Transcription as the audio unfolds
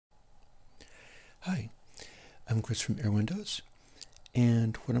Hi, I'm Chris from Air Windows,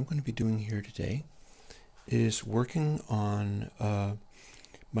 and what I'm going to be doing here today is working on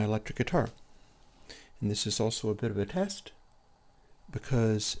my electric guitar. And this is also a bit of a test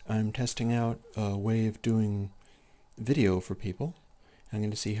because I'm testing out a way of doing video for people. I'm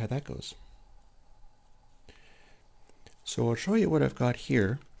going to see how that goes. So I'll show you what I've got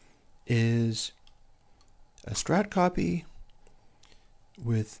here is a Strat copy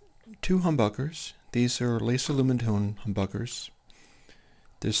with two humbuckers. These are Lace Alumitone humbuckers.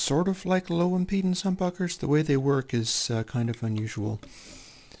 They're sort of like low impedance humbuckers. The way they work is kind of unusual.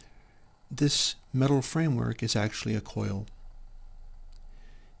 This metal framework is actually a coil.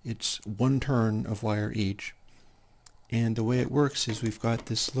 It's one turn of wire each. And the way it works is we've got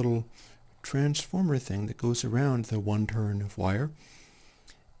this little transformer thing that goes around the one turn of wire.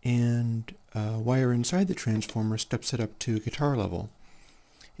 And wire inside the transformer steps it up to guitar level.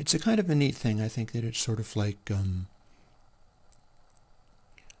 It's a kind of a neat thing. I think that it's sort of like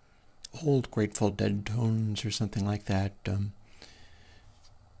old Grateful Dead tones or something like that.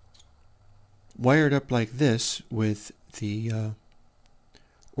 Wired up like this with the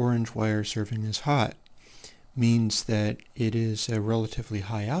orange wire serving as hot means that it is a relatively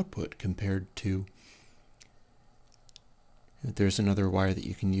high output compared to, there's another wire that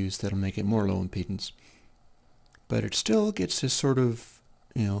you can use that'll make it more low impedance. But it still gets this sort of,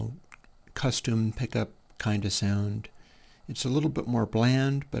 custom pickup kind of sound. It's a little bit more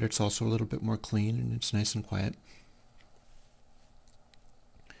bland, but it's also a little bit more clean, and it's nice and quiet.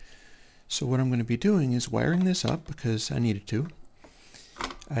 So what I'm going to be doing is wiring this up because I needed to.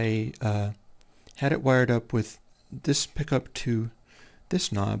 I had it wired up with this pickup to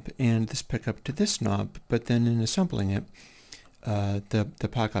this knob and this pickup to this knob, but then in assembling it, the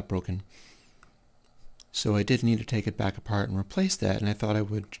pot got broken. So I did need to take it back apart and replace that, and I thought I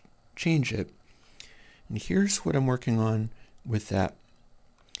would change it. And here's what I'm working on with that.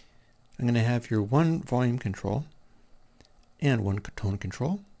 I'm going to have your one volume control and one tone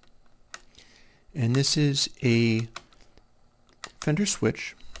control. And this is a Fender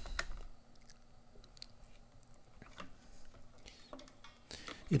switch.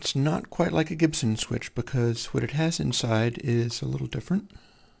 It's not quite like a Gibson switch because what it has inside is a little different.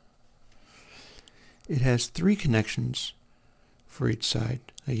 It has 3 connections for each side.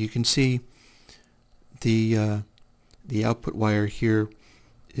 You can see the output wire here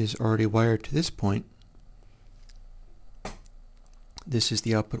is already wired to this point. This is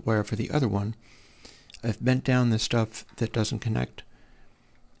the output wire for the other one. I've bent down the stuff that doesn't connect,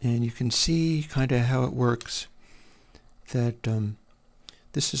 and you can see kind of how it works, that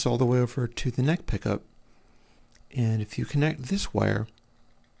this is all the way over to the neck pickup, and if you connect this wire,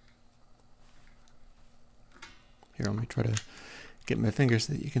 here, let me try to get my fingers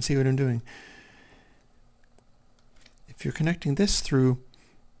so that you can see what I'm doing. If you're connecting this through,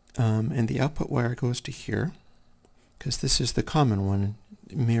 and the output wire goes to here, because this is the common one,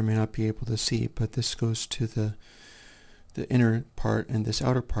 you may or may not be able to see, but this goes to the inner part, and this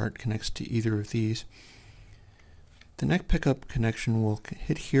outer part connects to either of these. The neck pickup connection will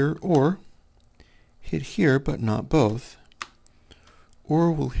hit here, or hit here, but not both,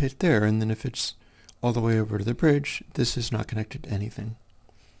 or will hit there, and then if it's all the way over to the bridge, this is not connected to anything.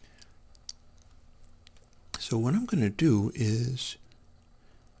 So what I'm going to do is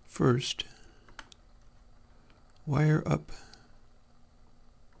first wire up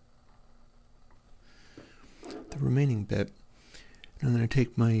the remaining bit. And I'm going to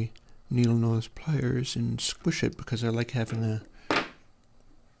take my needle nose pliers and squish it because I like having a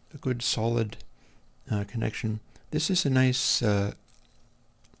good solid connection. This is a nice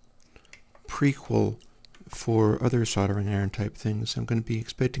prequel for other soldering iron type things. I'm going to be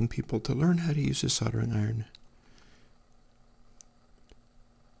expecting people to learn how to use a soldering iron.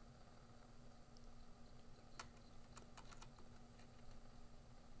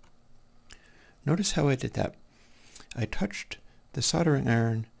 Notice how I did that. I touched the soldering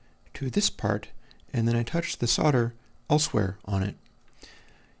iron to this part, and then I touched the solder elsewhere on it.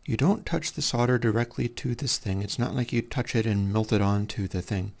 You don't touch the solder directly to this thing. It's not like you touch it and melt it onto the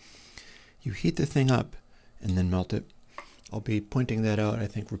thing. You heat the thing up and then melt it. I'll be pointing that out, I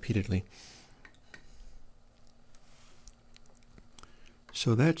think, repeatedly.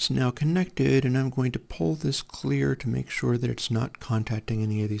 So that's now connected, and I'm going to pull this clear to make sure that it's not contacting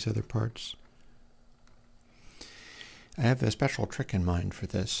any of these other parts. I have a special trick in mind for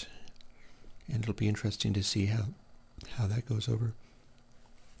this, and it'll be interesting to see how that goes over.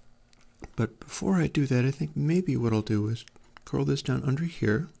 But before I do that, I think maybe what I'll do is curl this down under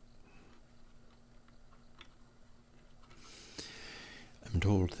here. I'm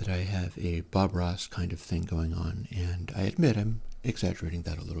told that I have a Bob Ross kind of thing going on, and I admit I'm exaggerating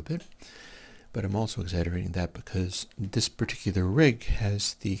that a little bit, but I'm also exaggerating that because this particular rig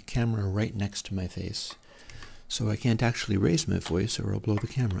has the camera right next to my face, so I can't actually raise my voice or I'll blow the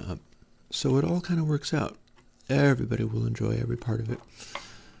camera up. So it all kind of works out. Everybody will enjoy every part of it.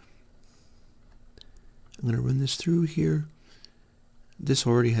 I'm going to run this through here. This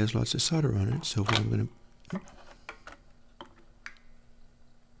already has lots of solder on it, so what I'm going to...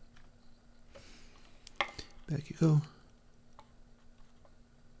 Back you go.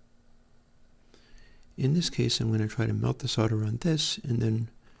 In this case, I'm going to try to melt the solder on this and then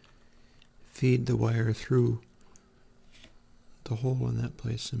feed the wire through the hole in that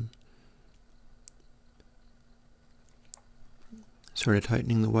place and started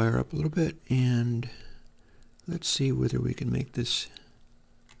tightening the wire up a little bit, and let's see whether we can make this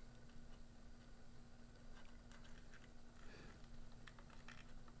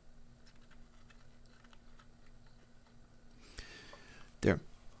there.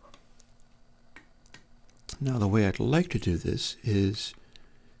 Now the way I'd like to do this is,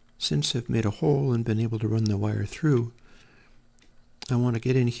 since I've made a hole and been able to run the wire through, I want to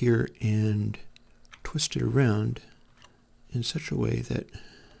get in here and twist it around in such a way that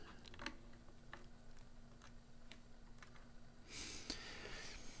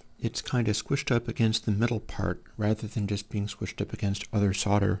it's kind of squished up against the middle part rather than just being squished up against other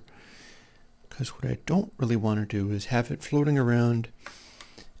solder. Because what I don't really want to do is have it floating around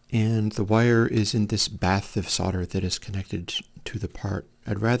and the wire is in this bath of solder that is connected to the part.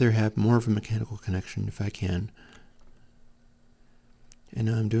 I'd rather have more of a mechanical connection if I can. And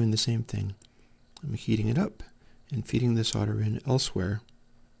now I'm doing the same thing. I'm heating it up and feeding the solder in elsewhere.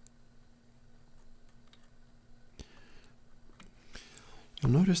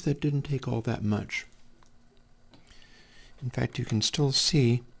 You'll notice that didn't take all that much. In fact, you can still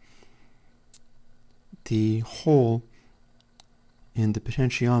see the hole in the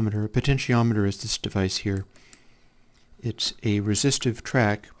potentiometer. A potentiometer is this device here. It's a resistive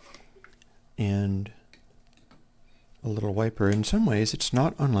track and a little wiper. In some ways, it's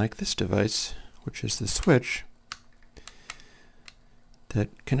not unlike this device, which is the switch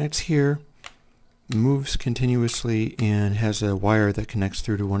that connects here, moves continuously, and has a wire that connects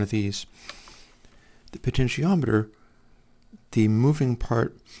through to one of these. The potentiometer, the moving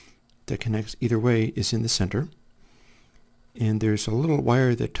part that connects either way, is in the center, and there's a little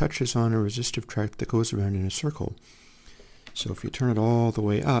wire that touches on a resistive track that goes around in a circle. So if you turn it all the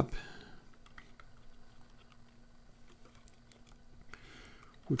way up,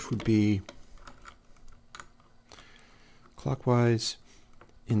 which would be clockwise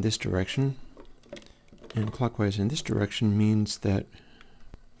in this direction, and clockwise in this direction means that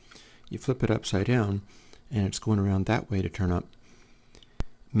you flip it upside down and it's going around that way to turn up,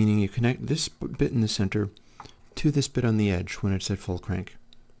 meaning you connect this bit in the center to this bit on the edge when it's at full crank.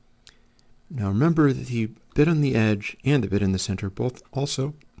 Now remember that the bit on the edge and the bit in the center both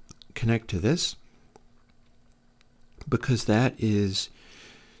also connect to this, because that is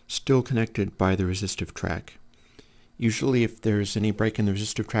still connected by the resistive track. Usually if there's any break in the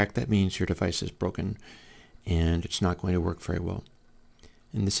resistive track, that means your device is broken and it's not going to work very well.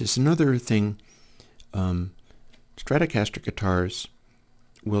 And this is another thing. Stratocaster guitars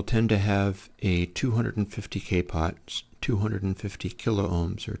will tend to have a 250 kpot, 250 kilo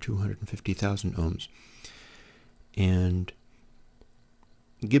ohms, or 250,000 ohms. And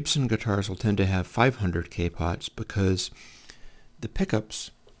Gibson guitars will tend to have 500 kpots because the pickups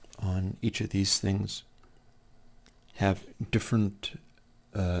on each of these things have different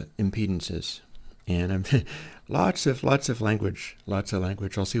impedances. And lots of language.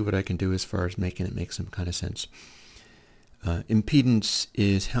 I'll see what I can do as far as making it make some kind of sense. Impedance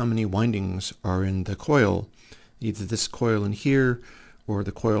is how many windings are in the coil, either this coil in here or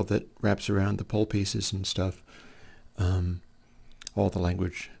the coil that wraps around the pole pieces and stuff. All the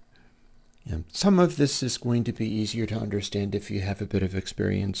language. And some of this is going to be easier to understand if you have a bit of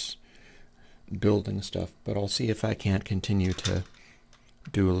experience building stuff, but I'll see if I can't continue to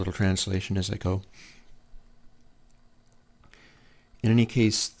do a little translation as I go. In any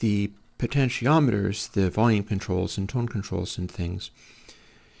case, the potentiometers, the volume controls and tone controls and things,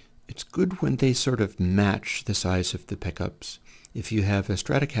 it's good when they sort of match the size of the pickups. If you have a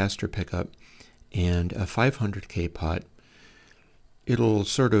Stratocaster pickup and a 500K pot, it'll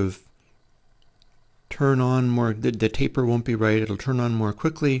sort of turn on more, the taper won't be right, it'll turn on more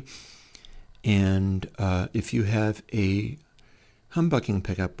quickly. And if you have a humbucking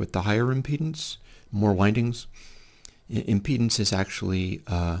pickup with the higher impedance, more windings, impedance is actually,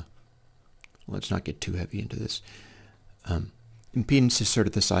 let's not get too heavy into this. impedance is sort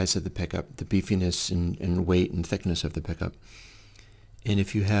of the size of the pickup, the beefiness and weight and thickness of the pickup. And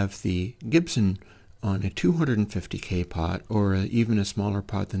if you have the Gibson on a 250K pot, or even a smaller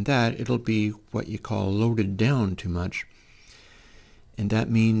pot than that, it'll be what you call loaded down too much. And that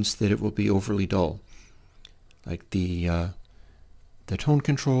means that it will be overly dull. Like the tone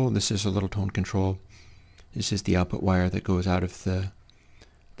control, this is a little tone control. This is the output wire that goes out of the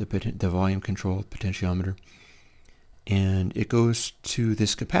volume control potentiometer. And it goes to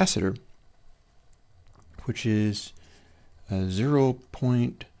this capacitor, which is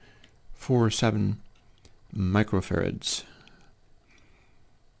 0.47 microfarads.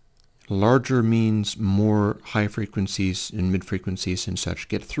 Larger means more high frequencies and mid frequencies and such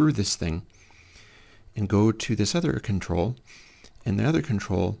get through this thing and go to this other control, and the other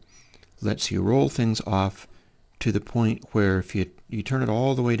control lets you roll things off to the point where if you turn it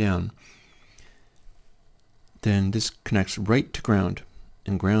all the way down, then this connects right to ground,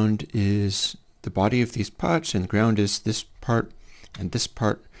 and ground is the body of these pots, and ground is this part and this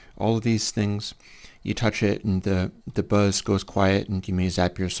part, all of these things. You touch it and the buzz goes quiet, and you may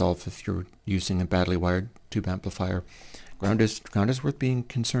zap yourself if you're using a badly wired tube amplifier. Ground is worth being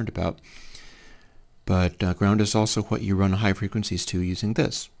concerned about. But ground is also what you run high frequencies to using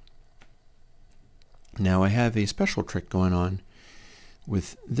this. Now I have a special trick going on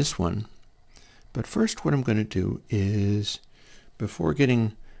with this one. But first what I'm going to do is, before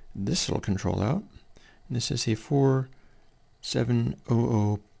getting this little control out, and this is a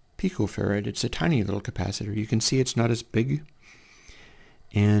 4700 picofarad. It's a tiny little capacitor. You can see it's not as big.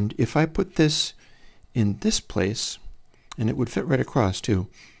 And if I put this in this place, and it would fit right across too,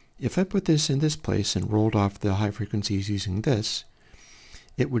 if I put this in this place and rolled off the high frequencies using this,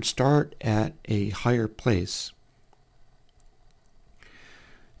 it would start at a higher place.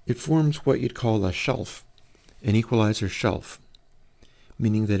 It forms what you'd call a shelf, an equalizer shelf,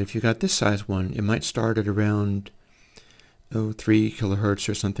 meaning that if you got this size one, it might start at around 3 kilohertz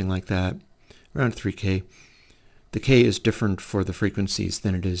or something like that, around 3K. The K is different for the frequencies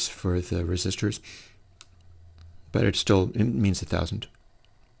than it is for the resistors, but it means 1,000.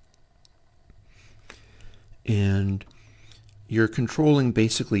 And you're controlling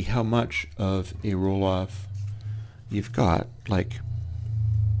basically how much of a roll-off you've got. Like,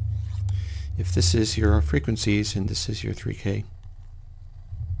 if this is your frequencies and this is your 3K,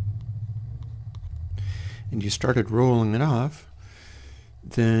 and you started rolling it off,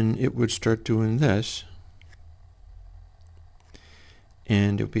 then it would start doing this.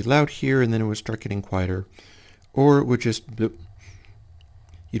 And it would be loud here, and then it would start getting quieter. Or it would just,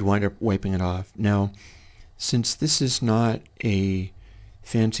 you'd wind up wiping it off. Now, since this is not a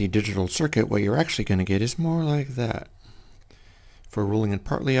fancy digital circuit, what you're actually going to get is more like that for rolling it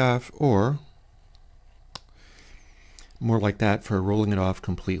partly off, or more like that for rolling it off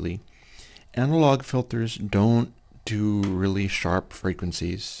completely. Analog filters don't do really sharp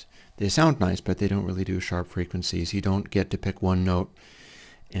frequencies. They sound nice, but they don't really do sharp frequencies. You don't get to pick one note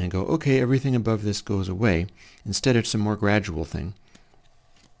and go, okay, everything above this goes away. Instead, it's a more gradual thing.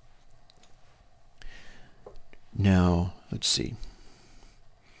 Now, let's see.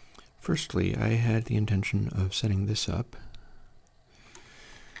 Firstly, I had the intention of setting this up.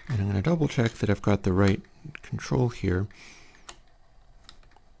 And I'm going to double check that I've got the right control here.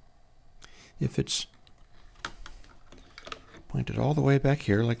 If it's pointed all the way back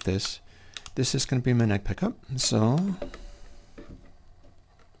here like this, this is going to be my neck pickup. So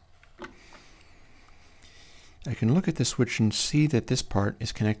I can look at the switch and see that this part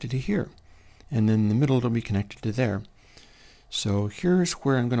is connected to here. And then in the middle it'll be connected to there. So here's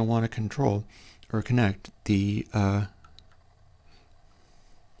where I'm going to want to control or connect the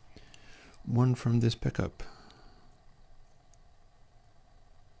one from this pickup.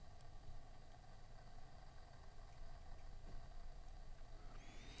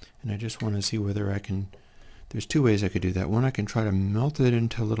 And I just want to see whether I can, there's two ways I could do that. One, I can try to melt it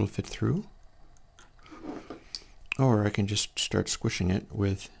until it'll fit through. Or I can just start squishing it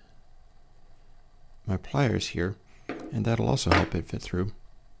with my pliers here, and that'll also help it fit through.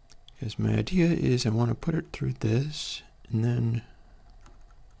 Because my idea is I want to put it through this, and then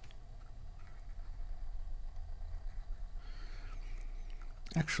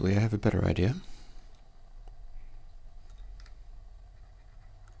actually I have a better idea.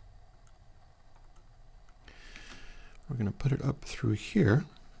 We're going to put it up through here.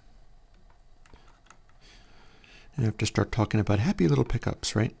 And I have to start talking about happy little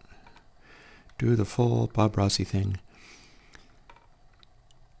pickups, right? Do the full Bob Rossi thing.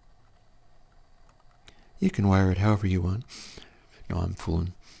 You can wire it however you want. No, I'm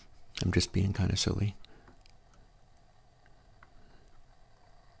fooling. I'm just being kind of silly.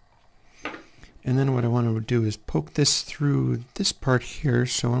 And then what I want to do is poke this through this part here,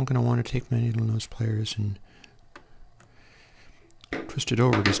 so I'm going to want to take my needle nose pliers and twist it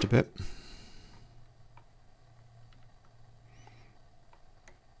over just a bit.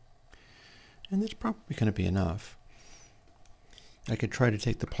 And that's probably going to be enough. I could try to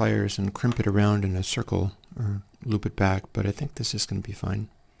take the pliers and crimp it around in a circle or loop it back, but I think this is going to be fine.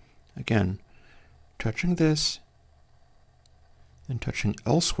 Again, touching this and touching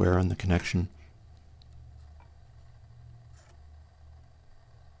elsewhere on the connection.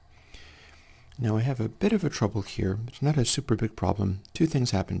 Now I have a bit of a trouble here. It's not a super big problem. Two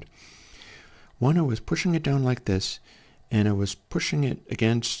things happened. One, I was pushing it down like this, and I was pushing it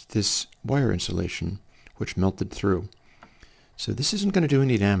against this wire insulation, which melted through. So this isn't going to do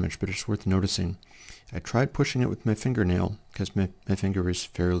any damage, but it's worth noticing. I tried pushing it with my fingernail, because my finger is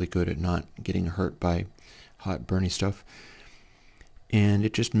fairly good at not getting hurt by hot, burny stuff. And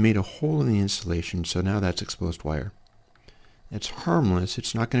it just made a hole in the insulation, so now that's exposed wire. It's harmless.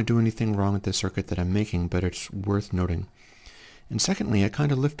 It's not going to do anything wrong with the circuit that I'm making, but it's worth noting. And secondly, I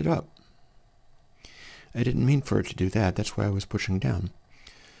kind of lifted up. I didn't mean for it to do that. That's why I was pushing down.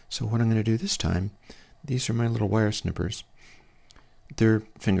 So what I'm going to do this time, these are my little wire snippers. They're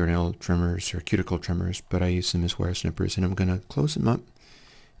fingernail trimmers or cuticle trimmers, but I use them as wire snippers, and I'm going to close them up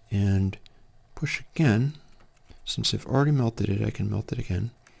and push again. Since I've already melted it, I can melt it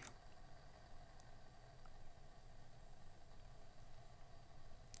again.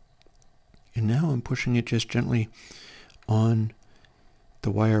 And now I'm pushing it just gently on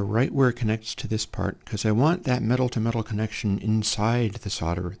the wire right where it connects to this part, because I want that metal-to-metal connection inside the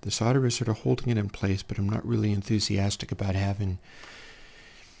solder. The solder is sort of holding it in place, but I'm not really enthusiastic about having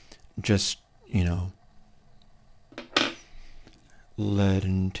just, you know, lead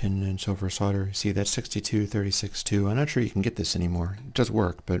and tin and silver solder. See, that's 6236-2. I'm not sure you can get this anymore. It does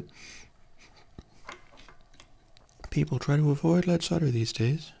work, but people try to avoid lead solder these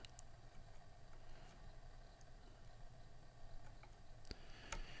days.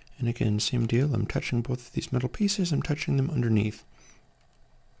 And again, same deal. I'm touching both of these metal pieces. I'm touching them underneath.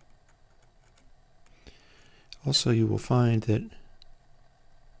 Also, you will find that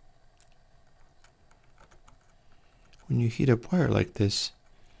when you heat up wire like this,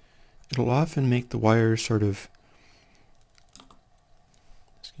 it'll often make the wire sort of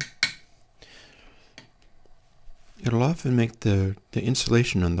the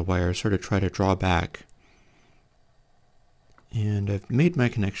insulation on the wire sort of try to draw back. And I've made my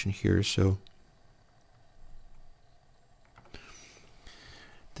connection here, so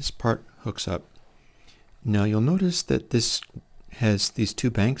this part hooks up. Now you'll notice that this has these two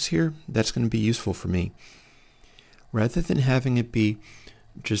banks here. That's going to be useful for me. Rather than having it be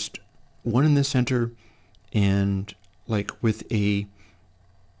just one in the center and like with a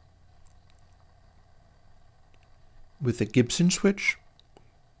Gibson switch,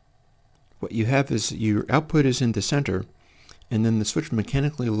 what you have is your output is in the center, and then the switch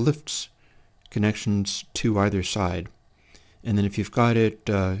mechanically lifts connections to either side. And then if you've got it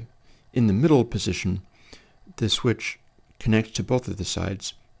in the middle position, the switch connects to both of the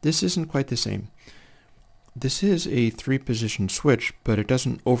sides. This isn't quite the same. This is a 3-position switch, but it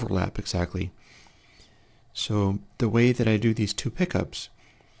doesn't overlap exactly. So the way that I do these two pickups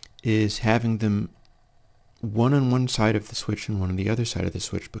is having them one on one side of the switch and one on the other side of the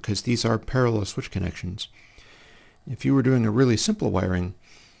switch, because these are parallel switch connections. If you were doing a really simple wiring,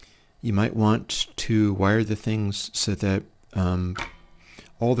 you might want to wire the things so that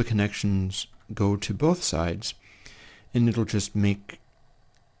all the connections go to both sides, and it'll just make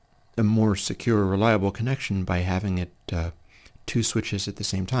a more secure, reliable connection by having it two switches at the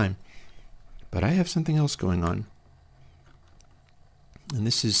same time. But I have something else going on, and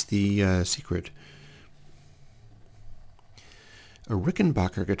this is the secret. A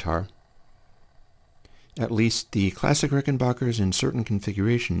Rickenbacker guitar, at least the classic Rickenbackers in certain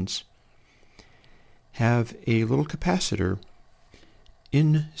configurations, have a little capacitor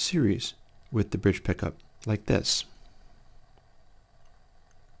in series with the bridge pickup, like this.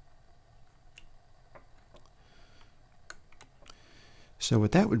 So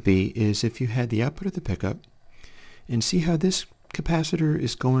what that would be is if you had the output of the pickup, and see how this capacitor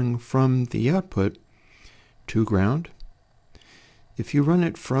is going from the output to ground. If you run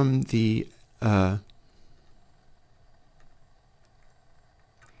it from the I'm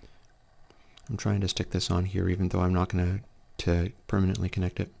trying to stick this on here even though I'm not going to permanently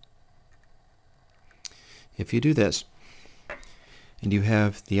connect it. If you do this, and you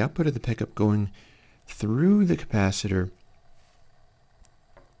have the output of the pickup going through the capacitor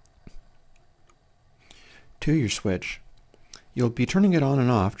to your switch, You'll be turning it on and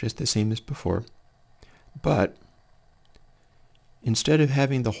off just the same as before, but instead of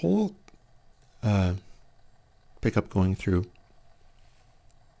having the whole pickup going through,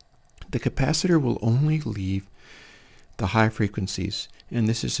 the capacitor will only leave the high frequencies, and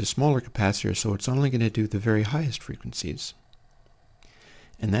this is a smaller capacitor, so it's only going to do the very highest frequencies.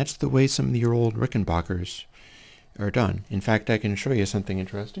 And that's the way some of your old Rickenbackers are done. In fact, I can show you something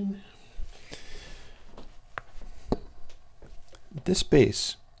interesting. This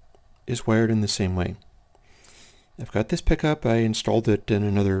base is wired in the same way. I've got this pickup. I installed it in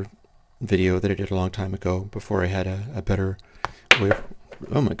another video that I did a long time ago before I had a better way of,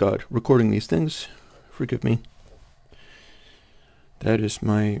 oh my god, recording these things. Forgive me. That is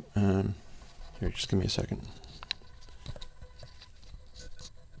my, here, just give me a second.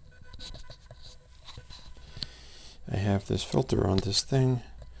 I have this filter on this thing,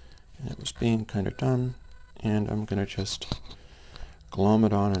 and it was being kind of dumb, and I'm going to just glom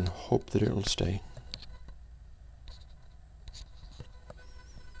it on and hope that it'll stay.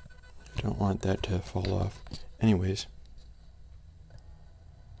 I don't want that to fall off. Anyways,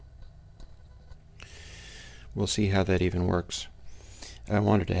 we'll see how that even works. I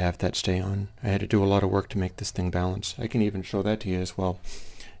wanted to have that stay on. I had to do a lot of work to make this thing balance. I can even show that to you as well.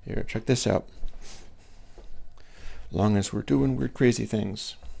 Here, check this out. Long as we're doing weird, crazy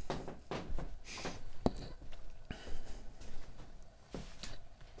things.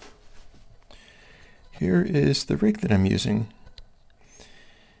 Here is the rig that I'm using.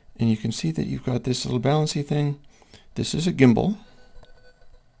 And you can see that you've got this little balancy thing. This is a gimbal.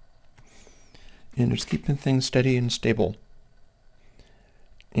 And it's keeping things steady and stable.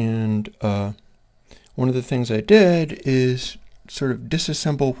 And one of the things I did is sort of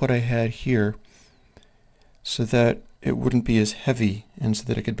disassemble what I had here so that it wouldn't be as heavy and so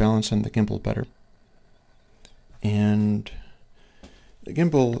that it could balance on the gimbal better. And the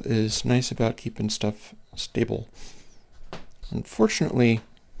gimbal is nice about keeping stuff stable. Unfortunately,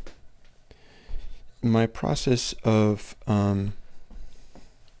 in my process of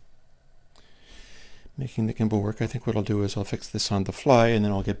making the gimbal work, I think what I'll do is I'll fix this on the fly and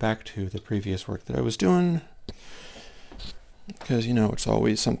then I'll get back to the previous work that I was doing, because you know it's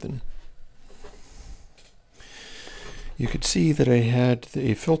always something. You could see that I had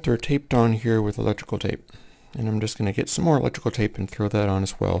the filter taped on here with electrical tape, and I'm just going to get some more electrical tape and throw that on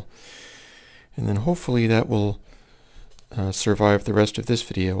as well, and then hopefully that will survive the rest of this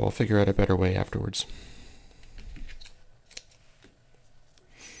video. I'll figure out a better way afterwards.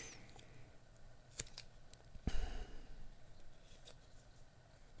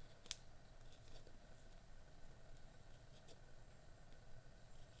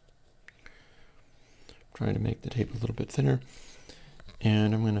 Trying to make the tape a little bit thinner,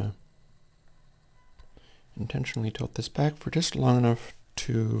 and I'm going to intentionally tilt this back for just long enough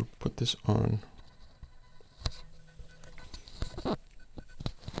to put this on.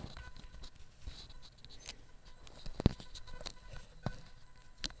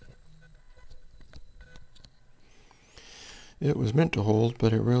 It was meant to hold,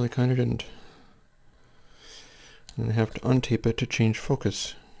 but it really kind of didn't. I'm going to have to untape it to change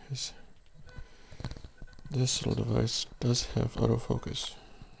focus, because this little device does have autofocus,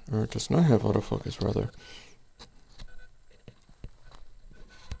 or it does not have autofocus, rather.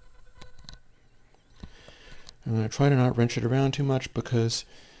 I'm going to try to not wrench it around too much because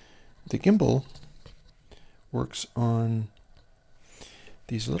the gimbal works on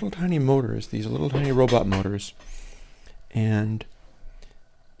these little tiny motors, these little tiny robot motors, and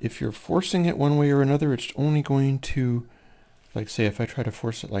if you're forcing it one way or another, it's only going to, like say if I try to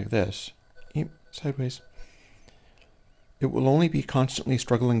force it like this, sideways, it will only be constantly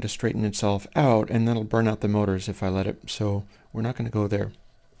struggling to straighten itself out, and that'll burn out the motors if I let it, so we're not going to go there.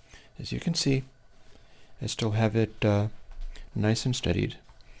 As you can see, I still have it nice and steadied.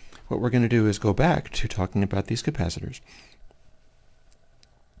 What we're going to do is go back to talking about these capacitors.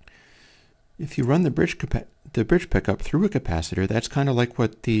 If you run the bridge pickup through a capacitor, that's kind of like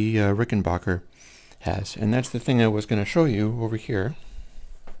what the Rickenbacker has, and that's the thing I was going to show you over here.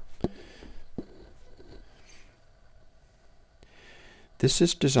 This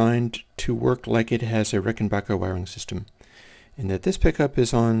is designed to work like it has a Rickenbacker wiring system, in that this pickup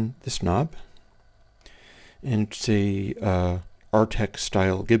is on this knob, and it's a RTEC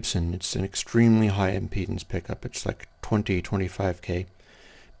style Gibson. It's an extremely high impedance pickup. It's like 25K,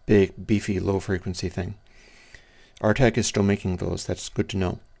 big, beefy, low frequency thing. RTEC is still making those. That's good to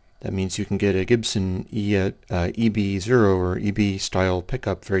know. That means you can get a Gibson EB0 or EB style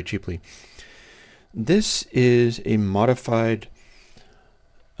pickup very cheaply. This is a modified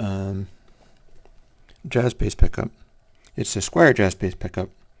jazz bass pickup. It's a square jazz bass pickup.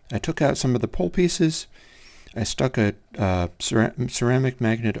 I took out some of the pole pieces. I stuck a ceramic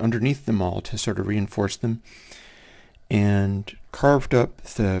magnet underneath them all to sort of reinforce them, and carved up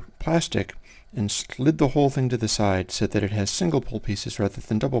the plastic and slid the whole thing to the side so that it has single pole pieces rather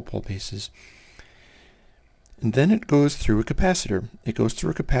than double pole pieces. And then it goes through a capacitor. It goes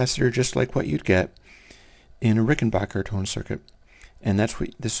through a capacitor just like what you'd get in a Rickenbacker tone circuit. And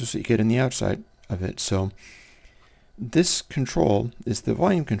this is what you get in the outside of it. So this control is the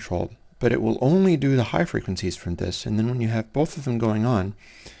volume control, but it will only do the high frequencies from this. And then when you have both of them going on,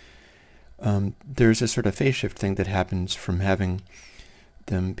 there's a sort of phase shift thing that happens from having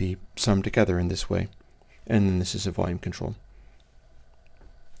them be summed together in this way. And then this is a volume control.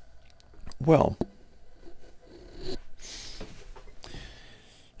 Well,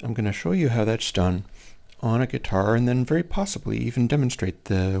 I'm going to show you how that's done on a guitar, and then very possibly even demonstrate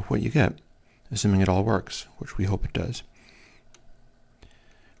what you get, assuming it all works, which we hope it does.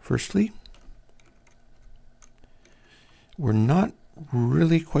 Firstly, we're not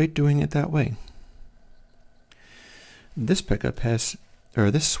really quite doing it that way. This pickup has, or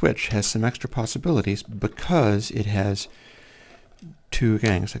this switch has some extra possibilities because it has two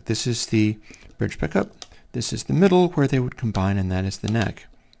gangs. Like this is the bridge pickup, this is the middle where they would combine, and that is the neck.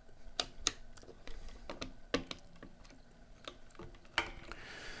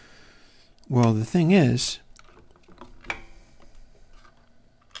 Well, the thing is,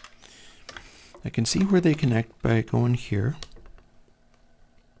 I can see where they connect by going here.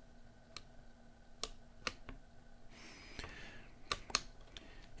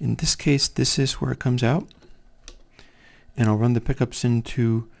 In this case, this is where it comes out. And I'll run the pickups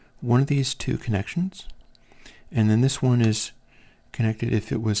into one of these two connections. And then this one is connected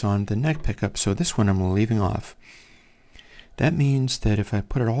if it was on the neck pickup, so this one I'm leaving off. That means that if I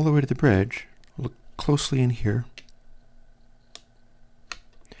put it all the way to the bridge, look closely in here,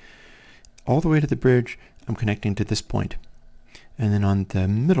 all the way to the bridge, I'm connecting to this point. And then on the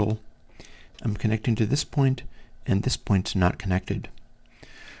middle, I'm connecting to this point, and this point's not connected.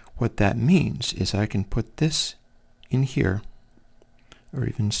 What that means is I can put this in here, or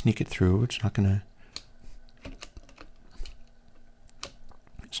even sneak it through. It's not gonna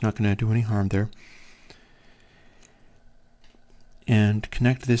do any harm there. And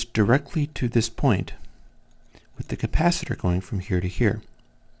connect this directly to this point with the capacitor going from here to here.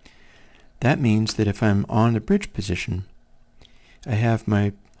 That means that if I'm on the bridge position, I have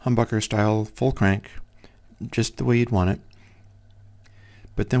my humbucker style full crank, just the way you'd want it.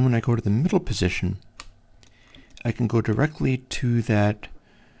 But then when I go to the middle position, I can go directly to that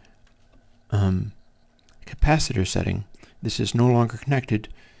capacitor setting. This is no longer connected.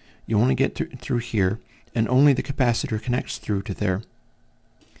 You only get through here, and only the capacitor connects through to there.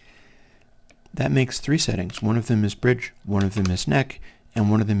 That makes three settings. One of them is bridge, one of them is neck, and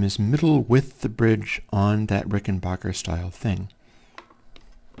one of them is middle with the bridge on that Rickenbacker style thing.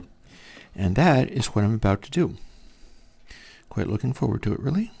 And that is what I'm about to do. Quite looking forward to it,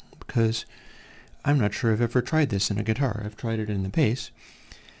 really, because I'm not sure I've ever tried this in a guitar. I've tried it in the bass,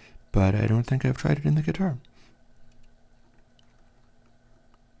 but I don't think I've tried it in the guitar.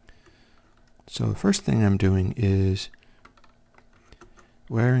 So the first thing I'm doing is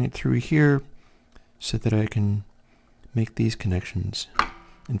wiring it through here so that I can make these connections.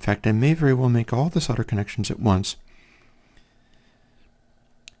 In fact, I may very well make all the solder connections at once.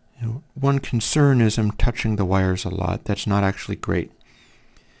 You know, one concern is I'm touching the wires a lot. That's not actually great.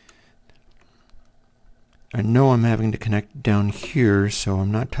 I know I'm having to connect down here, so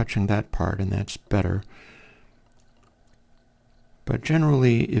I'm not touching that part, and that's better. But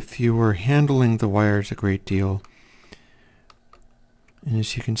generally, if you were handling the wires a great deal, and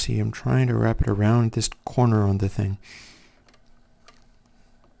as you can see, I'm trying to wrap it around this corner on the thing.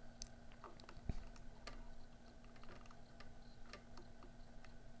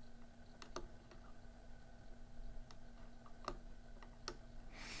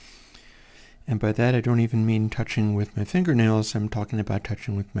 And by that, I don't even mean touching with my fingernails. I'm talking about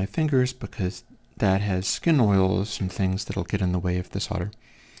touching with my fingers, because that has skin oils and things that'll get in the way of the solder.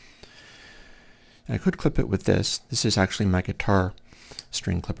 I could clip it with this. This is actually my guitar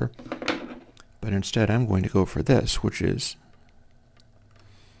string clipper. But instead, I'm going to go for this, which is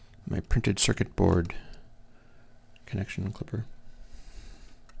my printed circuit board connection clipper.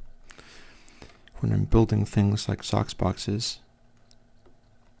 When I'm building things like Sox boxes,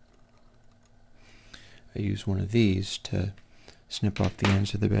 I use one of these to snip off the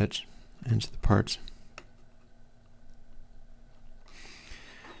ends of the bits, ends of the parts.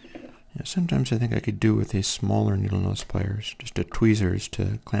 Yeah, sometimes I think I could do with a smaller needle nose pliers, just a tweezers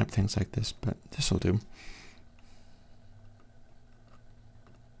to clamp things like this, but this'll do.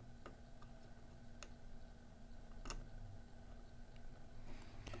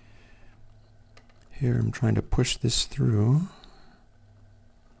 Here I'm trying to push this through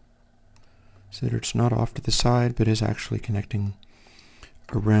so that it's not off to the side, but is actually connecting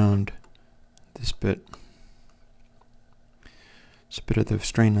around this bit. It's a bit of the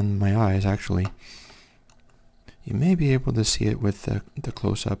strain on my eyes, actually. You may be able to see it with the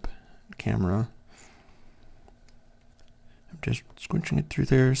close-up camera. I'm just squinching it through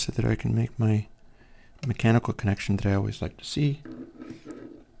there so that I can make my mechanical connection that I always like to see.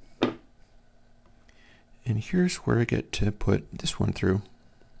 And here's where I get to put this one through.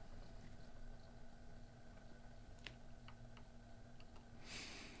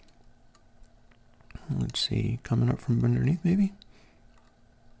 Let's see, coming up from underneath maybe?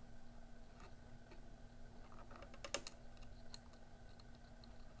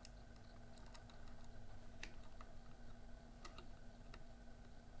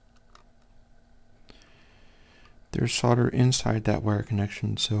 There's solder inside that wire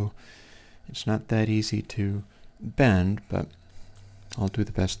connection, so it's not that easy to bend, but I'll do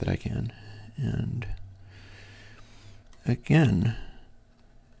the best that I can. And again,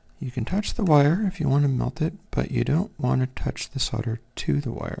 you can touch the wire if you want to melt it, but you don't want to touch the solder to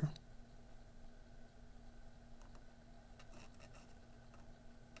the wire.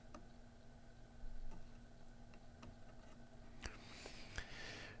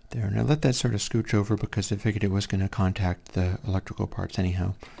 There, and I let that sort of scooch over because I figured it was going to contact the electrical parts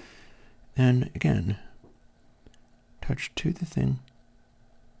anyhow. And again, touch to the thing.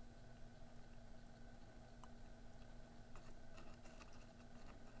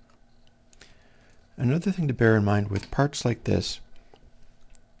 Another thing to bear in mind with parts like this,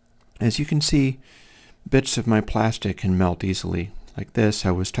 as you can see, bits of my plastic can melt easily. Like this,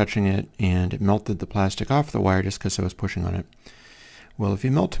 I was touching it and it melted the plastic off the wire just because I was pushing on it. Well, if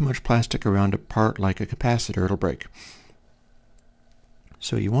you melt too much plastic around a part like a capacitor, it'll break.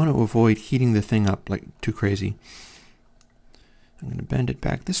 So you want to avoid heating the thing up like too crazy. I'm going to bend it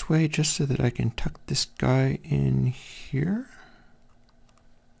back this way just so that I can tuck this guy in here.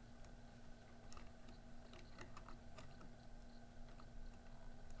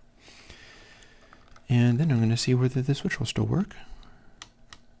 And then I'm going to see whether the switch will still work.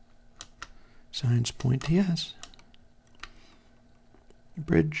 Signs point to yes.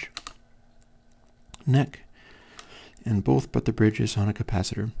 Bridge, neck, and both but the bridge is on a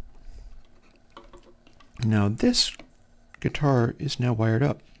capacitor. Now this guitar is now wired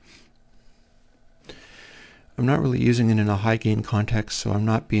up. I'm not really using it in a high gain context, so I'm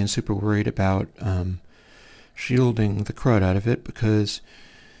not being super worried about shielding the crud out of it, because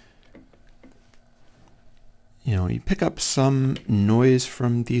you know, you pick up some noise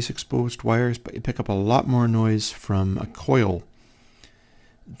from these exposed wires, but you pick up a lot more noise from a coil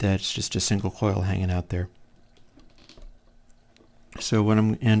that's just a single coil hanging out there. So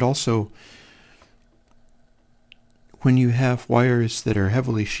and also when you have wires that are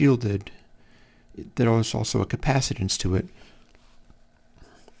heavily shielded, there is also a capacitance to it.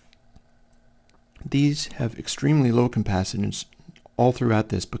 These have extremely low capacitance all throughout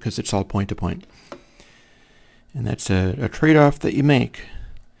this because it's all point to point. And that's a trade-off that you make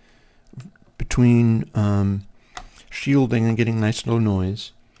between shielding and getting nice low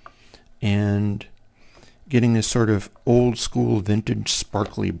noise and getting this sort of old school vintage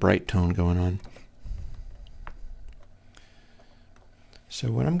sparkly bright tone going on.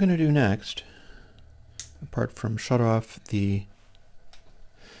 So what I'm going to do next, apart from shut off the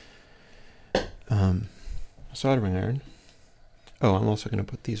soldering iron, I'm also going to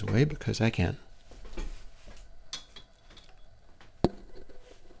put these away because I can.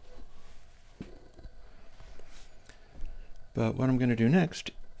 But what I'm going to do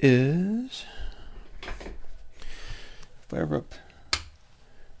next is fire up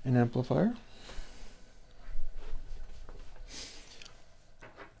an amplifier.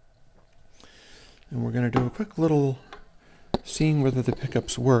 And we're going to do a quick little seeing whether the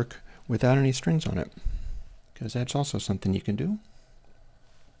pickups work without any strings on it, because that's also something you can do.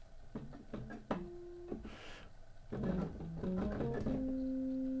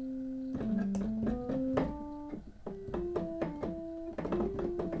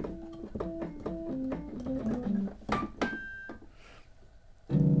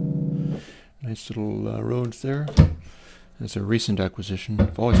 Nice little Rhodes there. That's a recent acquisition.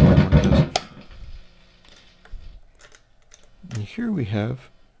 I've always wanted one of those. And here we have,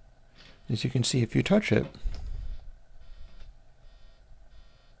 as you can see, if you touch it,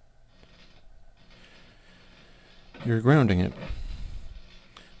 you're grounding it.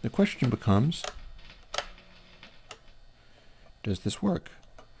 The question becomes, does this work?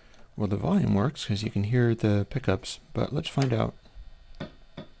 Well, the volume works because you can hear the pickups, but let's find out.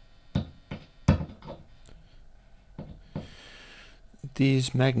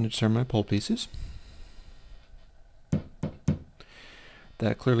 these magnets are my pole pieces.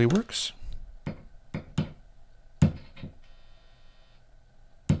 That clearly works.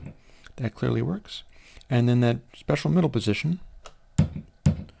 That clearly works. And then that special middle position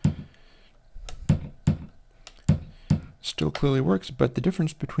still clearly works, but the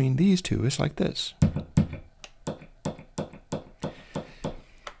difference between these two is like this.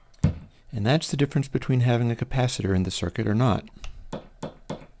 And that's the difference between having a capacitor in the circuit or not.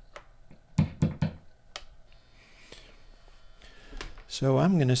 So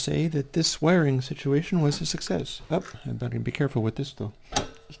I'm going to say that this wiring situation was a success. Oh, I better be careful with this though.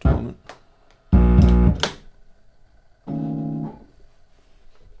 Just a moment.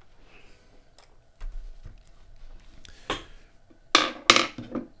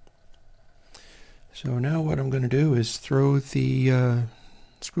 So now what I'm going to do is throw the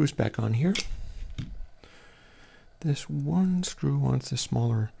screws back on here. This one screw wants the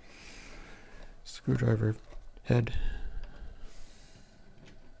smaller screwdriver head.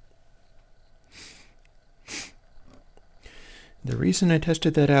 The reason I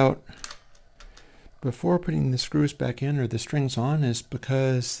tested that out before putting the screws back in or the strings on is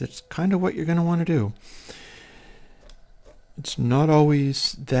because that's kind of what you're going to want to do. It's not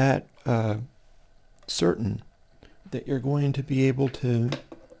always that certain that you're going to be able to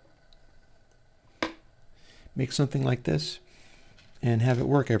make something like this and have it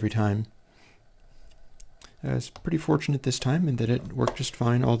work every time. I was pretty fortunate this time in that it worked just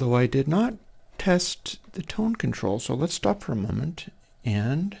fine, although I did not test the tone control. So let's stop for a moment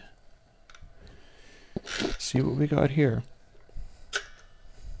and see what we got here.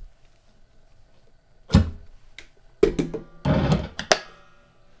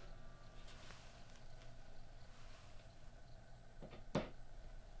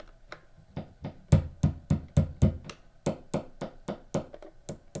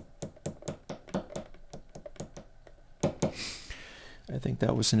 I think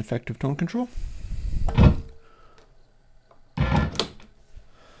that was an effective tone control.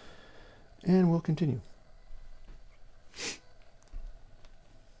 And we'll continue.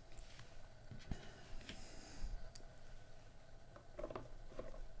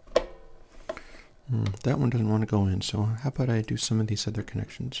 That one doesn't want to go in, so how about I do some of these other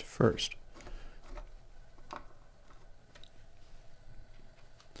connections first.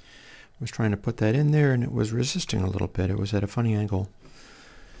 I was trying to put that in there and it was resisting a little bit. It was at a funny angle.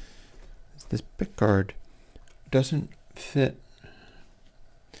 This pick guard doesn't fit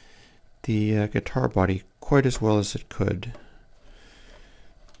the guitar body quite as well as it could.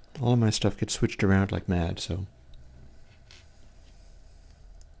 All of my stuff gets switched around like mad, so.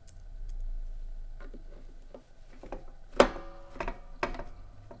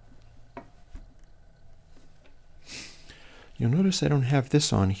 You'll notice I don't have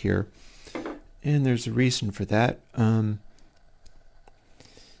this on here, and there's a reason for that.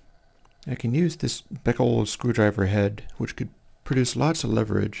 I can use this big old screwdriver head, which could produce lots of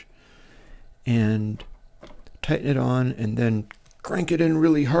leverage, and tighten it on and then crank it in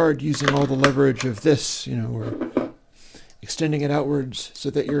really hard using all the leverage of this, you know, or extending it outwards so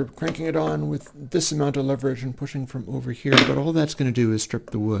that you're cranking it on with this amount of leverage and pushing from over here. But all that's going to do is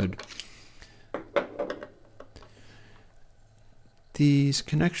strip the wood. These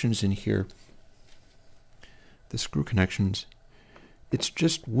connections in here, the screw connections, it's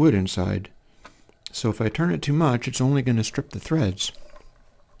just wood inside. So if I turn it too much, it's only going to strip the threads.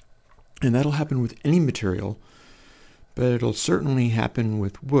 And that'll happen with any material, but it'll certainly happen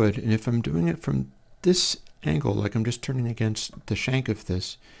with wood. And if I'm doing it from this angle, like I'm just turning against the shank of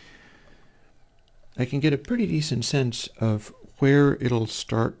this, I can get a pretty decent sense of where it'll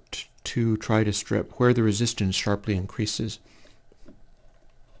start to try to strip, where the resistance sharply increases.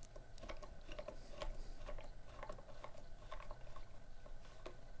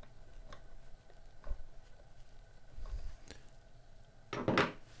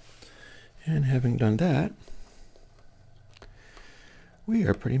 And having done that, we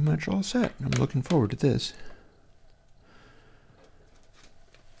are pretty much all set. I'm looking forward to this.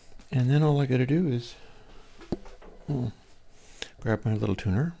 And then all I got to do is grab my little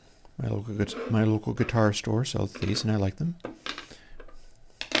tuner. My local guitar store sells these, and I like them.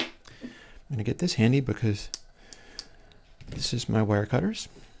 I'm going to get this handy because this is my wire cutters.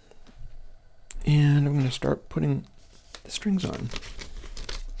 And I'm going to start putting the strings on.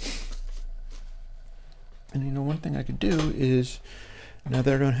 And you know, one thing I could do is, now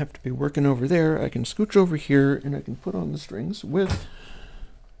that I don't have to be working over there, I can scooch over here and I can put on the strings with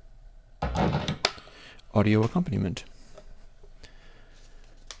audio accompaniment.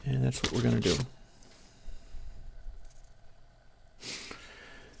 And that's what we're going to do.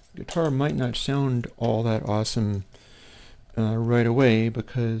 guitar might not sound all that awesome right away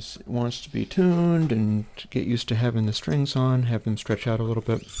because it wants to be tuned and to get used to having the strings on, have them stretch out a little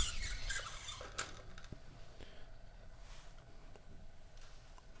bit.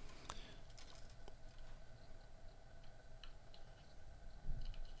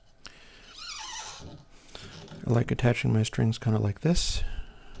 I like attaching my strings kind of like this.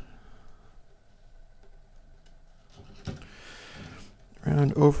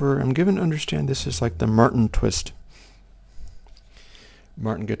 Round over. I'm given to understand this is like the Martin twist.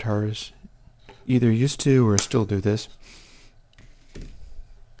 Martin guitars either used to or still do this.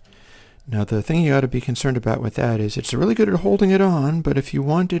 Now the thing you ought to be concerned about with that is it's really good at holding it on, but if you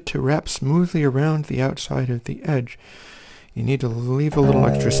want it to wrap smoothly around the outside of the edge, you need to leave a little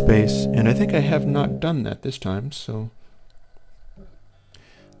extra space, and I think I have not done that this time, so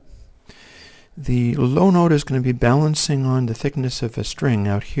the low note is going to be balancing on the thickness of a string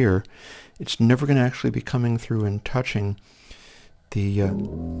out here. It's never going to actually be coming through and touching the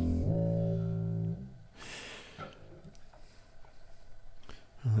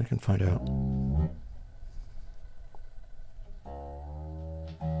I can find out.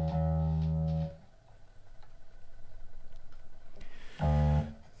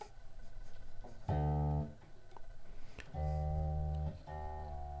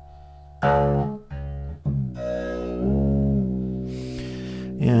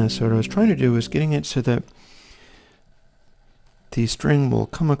 Yeah, so what I was trying to do was getting it so that the string will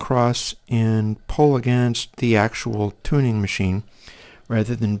come across and pull against the actual tuning machine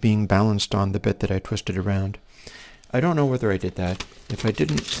rather than being balanced on the bit that I twisted around. I don't know whether I did that. If I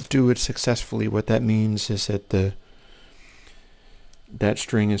didn't do it successfully, what that means is that that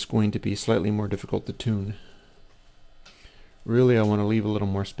string is going to be slightly more difficult to tune. Really, I want to leave a little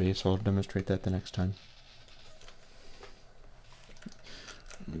more space. I'll demonstrate that the next time.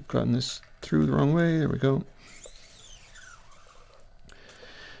 We've gotten this through the wrong way. There we go.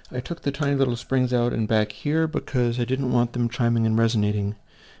 I took the tiny little springs out and back here because I didn't want them chiming and resonating,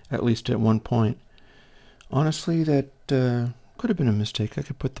 at least at one point. Honestly, that could have been a mistake. I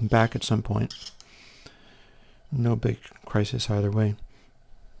could put them back at some point. No big crisis either way.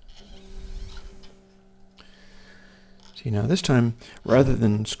 See, now this time, rather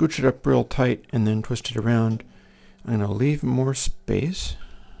than scooch it up real tight and then twist it around, I'm going to leave more space.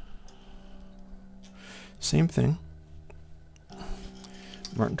 Same thing.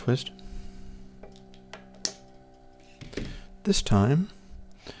 Martin twist. This time,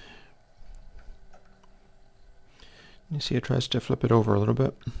 you see it tries to flip it over a little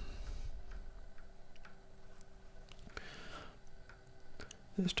bit.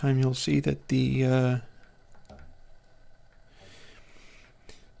 This time you'll see that the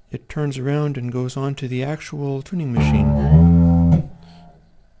it turns around and goes onto the actual tuning machine.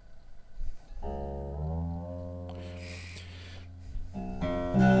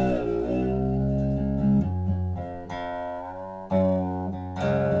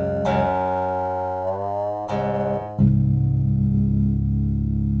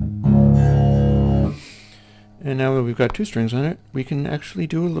 And now that we've got two strings on it, we can actually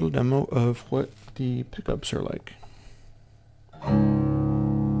do a little demo of what the pickups are like.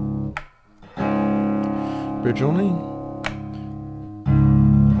 Bridge only,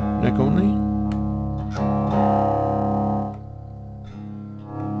 neck only,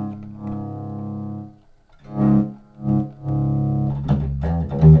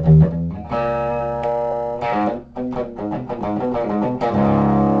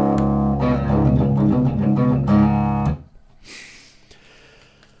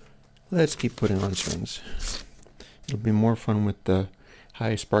 let's keep putting on strings. It'll be more fun with the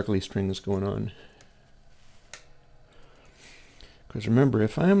high sparkly strings going on. Because remember,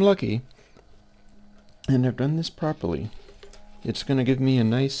 if I am lucky and I've done this properly, it's going to give me a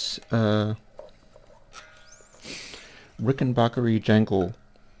nice Rickenbacker-y jangle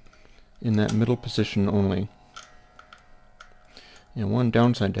in that middle position only. And one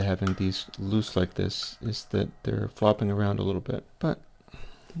downside to having these loose like this is that they're flopping around a little bit, but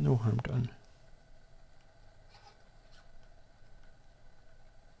no harm done.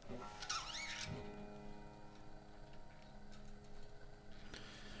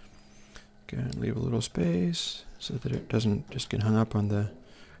 Again, leave a little space so that it doesn't just get hung up on the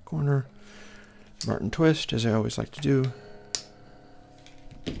corner. Martin twist, as I always like to do.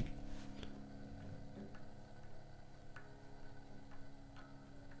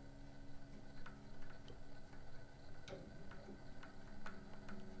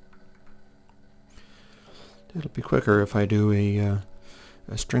 It'll be quicker if I do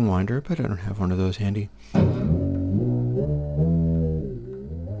a string winder, but I don't have one of those handy.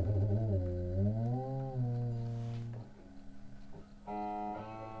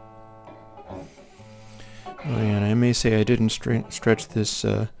 Oh yeah, and I may say I didn't stretch this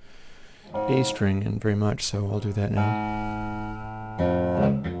A string in very much, so I'll do that now.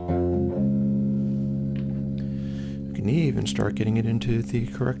 You can even start getting it into the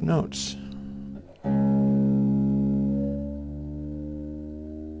correct notes.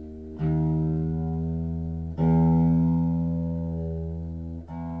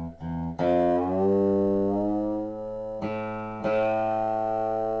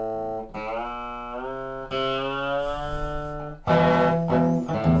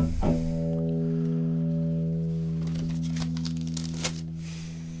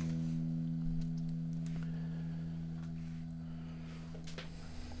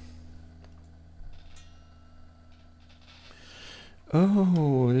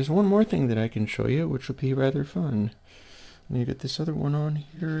 Oh, there's one more thing that I can show you, which will be rather fun. Let me get this other one on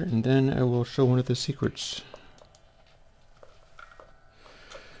here, and then I will show one of the secrets.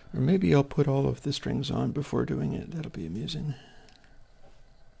 Or maybe I'll put all of the strings on before doing it. That'll be amusing.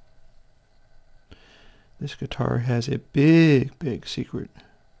 This guitar has a big, big secret.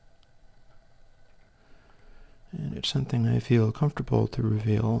 And it's something I feel comfortable to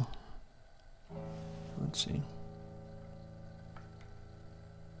reveal. Let's see.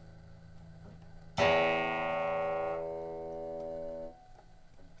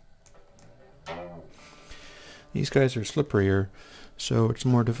 These guys are slipperier, so it's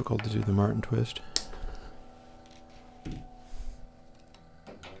more difficult to do the Martin twist.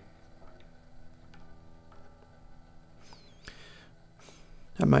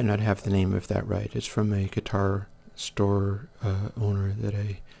 I might not have the name of that right. It's from a guitar store owner that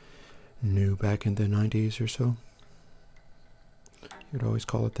I knew back in the 90s or so. You'd always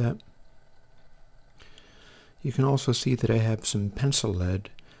call it that. You can also see that I have some pencil lead,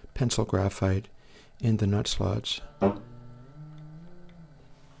 pencil graphite, in the nut slots.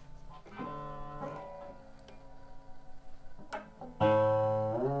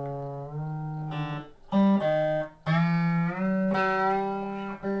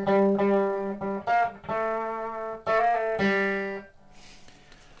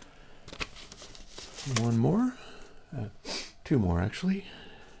 One more, two more actually.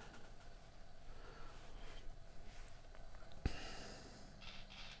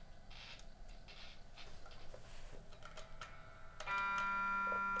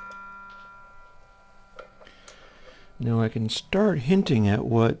 Now I can start hinting at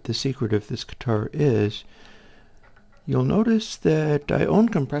what the secret of this guitar is. You'll notice that I own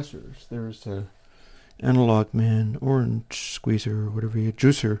compressors. There's a Analog Man, orange squeezer, whatever you,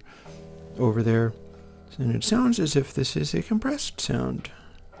 juicer over there. And it sounds as if this is a compressed sound.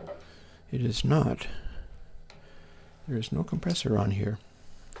 It is not. There is no compressor on here.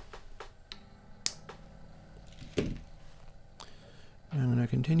 I'm going to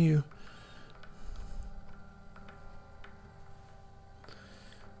continue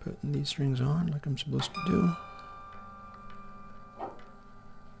putting these strings on like I'm supposed to do.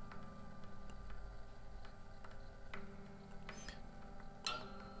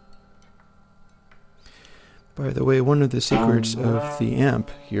 By the way, one of the secrets of the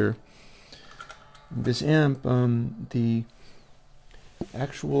amp here, this amp, the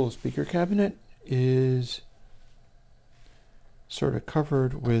actual speaker cabinet is sort of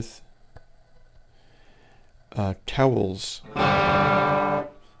covered with towels.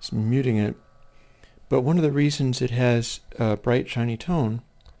 It's muting it. But one of the reasons it has a bright, shiny tone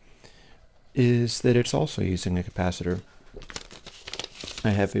is that it's also using a capacitor. I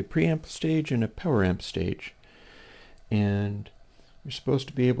have a preamp stage and a power amp stage. And you're supposed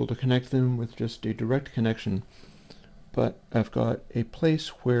to be able to connect them with just a direct connection. But I've got a place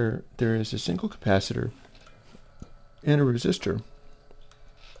where there is a single capacitor and a resistor.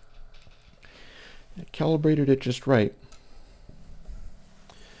 I calibrated it just right,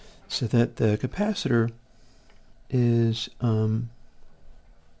 so that the capacitor is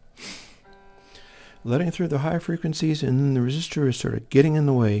letting through the high frequencies, and then the resistor is sort of getting in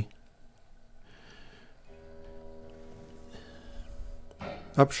the way.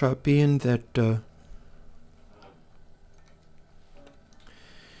 Upshot being that you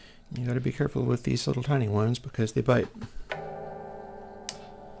got to be careful with these little tiny ones because they bite.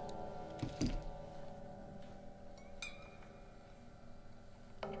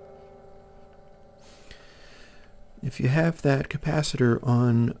 If you have that capacitor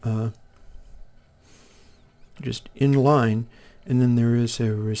on just in line, and then there is a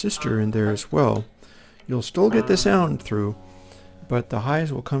resistor in there as well, you'll still get the sound through, but the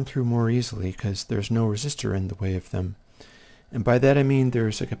highs will come through more easily because there's no resistor in the way of them. And by that I mean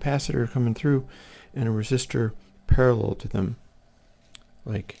there's a capacitor coming through and a resistor parallel to them.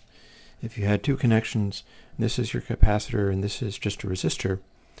 Like if you had two connections, this is your capacitor and this is just a resistor,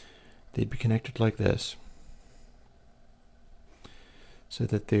 they'd be connected like this, so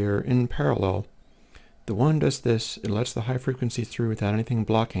that they're in parallel. The one does this, it lets the high frequency through without anything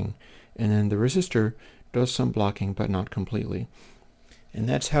blocking, and then the resistor does some blocking, but not completely. And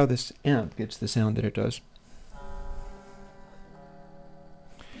that's how this amp gets the sound that it does.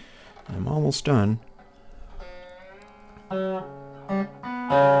 I'm almost done.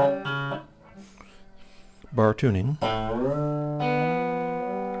 Bar tuning.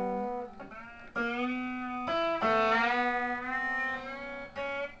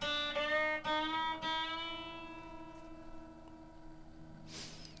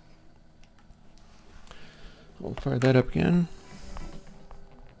 We'll fire that up again.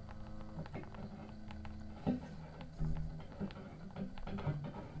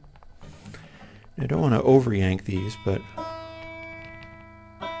 I don't want to over-yank these, but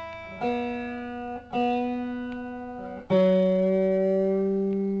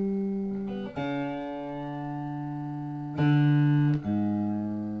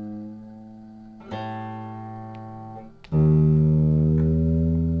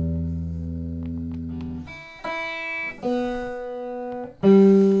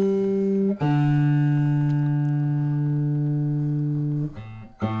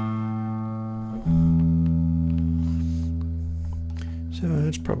so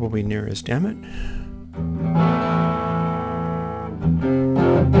that's probably near as damn it.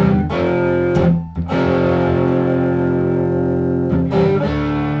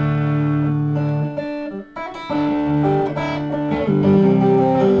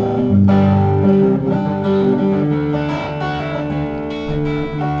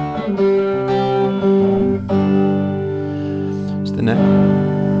 It's the neck.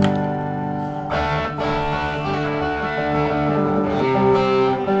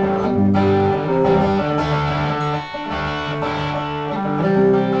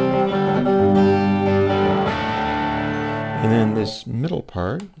 And then this middle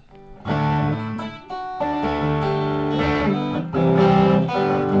part,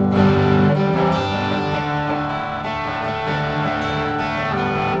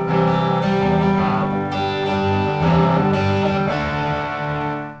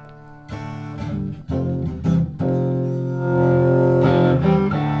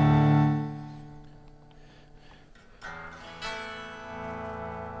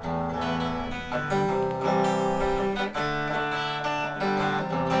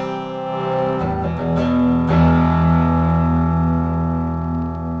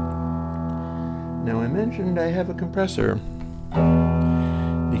 mentioned I have a compressor.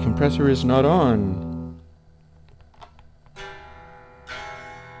 The compressor is not on.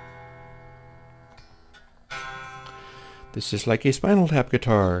 This is like a Spinal Tap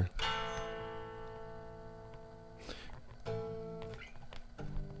guitar.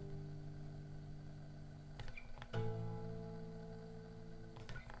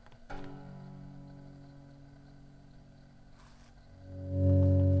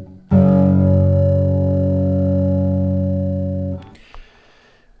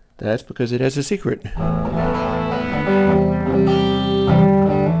 That's because it has a secret.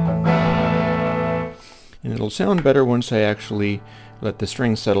 And it'll sound better once I actually let the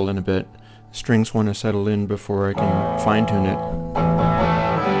strings settle in a bit. The strings want to settle in before I can fine-tune it.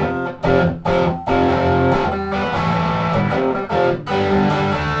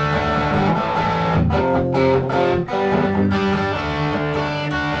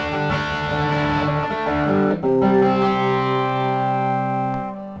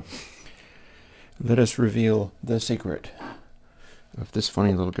 Let us reveal the secret of this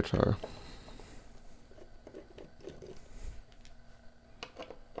funny little guitar.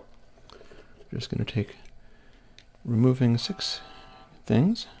 Just going to take removing 6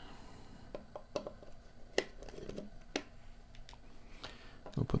 things.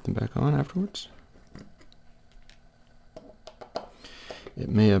 I'll put them back on afterwards. It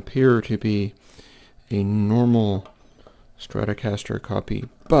may appear to be a normal Stratocaster copy,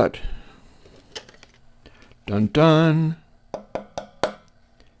 but dun dun!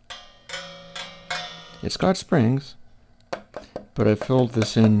 It's got springs, but I filled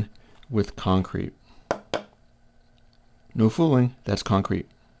this in with concrete. No fooling, that's concrete.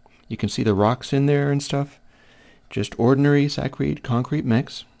 You can see the rocks in there and stuff. Just ordinary Sacred concrete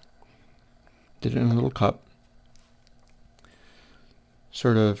mix. Did it in a little cup.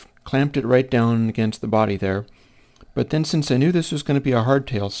 Sort of clamped it right down against the body there. But then since I knew this was going to be a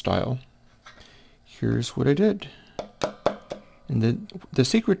hardtail style, here's what I did. And the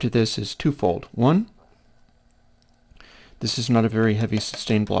secret to this is twofold. One, this is not a very heavy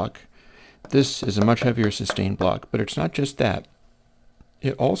sustain block. This is a much heavier sustain block, but it's not just that.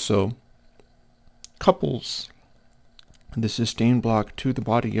 It also couples the sustain block to the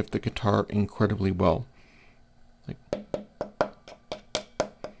body of the guitar incredibly well.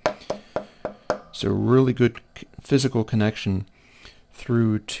 So really good physical connection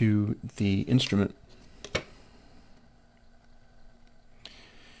through to the instrument.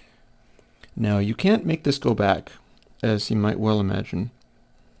 Now you can't make this go back, as you might well imagine.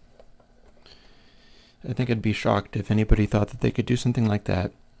 I think I'd be shocked if anybody thought that they could do something like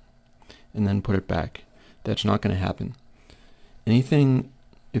that and then put it back. That's not going to happen.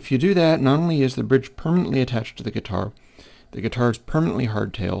 If you do that, not only is the bridge permanently attached to the guitar is permanently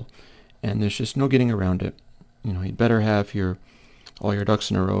hardtail, and there's just no getting around it. You know, you'd better have all your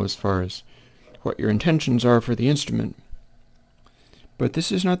ducks in a row as far as what your intentions are for the instrument. But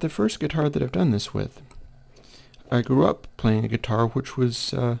this is not the first guitar that I've done this with. I grew up playing a guitar which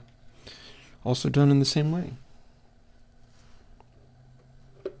was also done in the same way.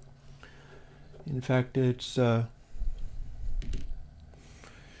 In fact, it's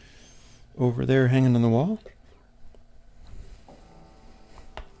over there hanging on the wall.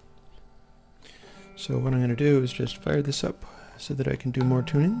 So what I'm going to do is just fire this up so that I can do more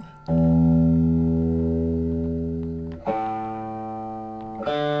tuning.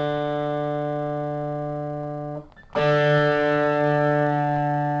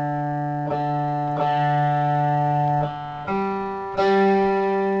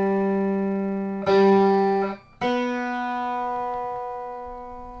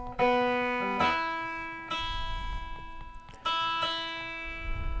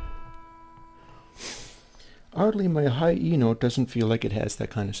 Oddly, my high E note doesn't feel like it has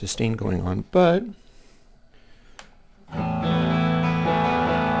that kind of sustain going on, but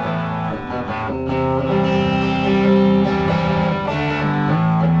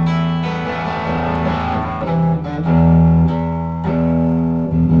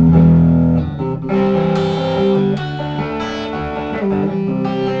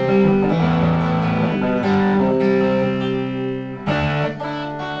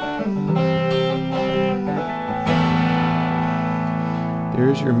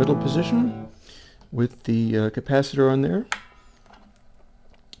there's your middle position with the capacitor on there.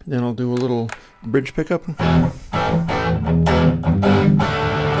 Then I'll do a little bridge pickup.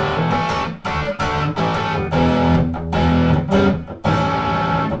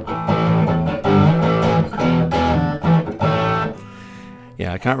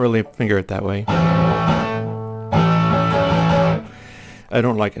 Yeah, I can't really finger it that way. I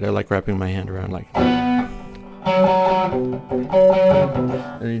don't like it. I like wrapping my hand around like...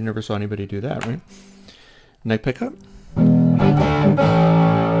 You never saw anybody do that, right? Neck pickup.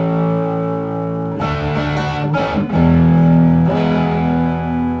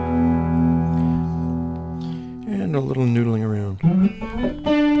 And a little noodling around.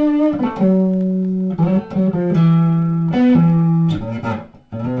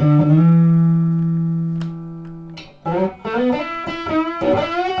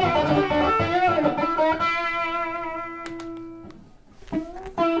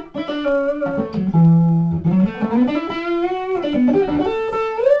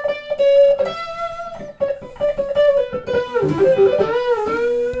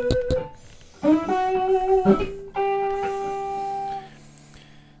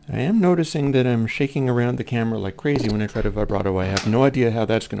 I am noticing that I'm shaking around the camera like crazy when I try to vibrato. I have no idea how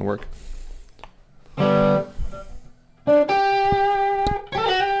that's going to work.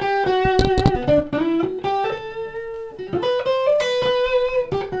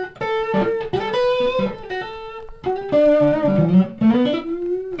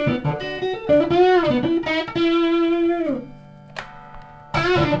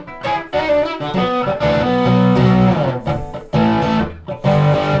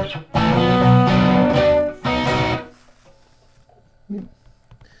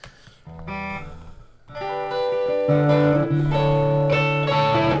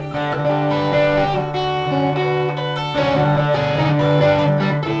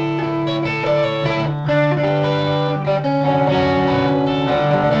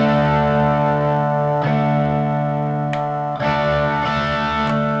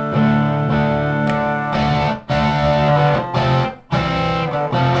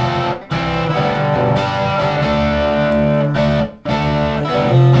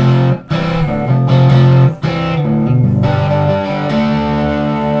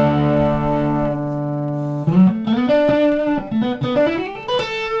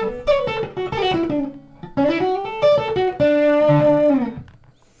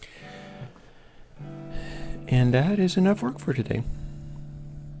 And that is enough work for today.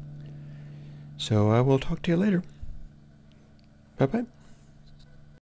 So I will talk to you later. Bye-bye.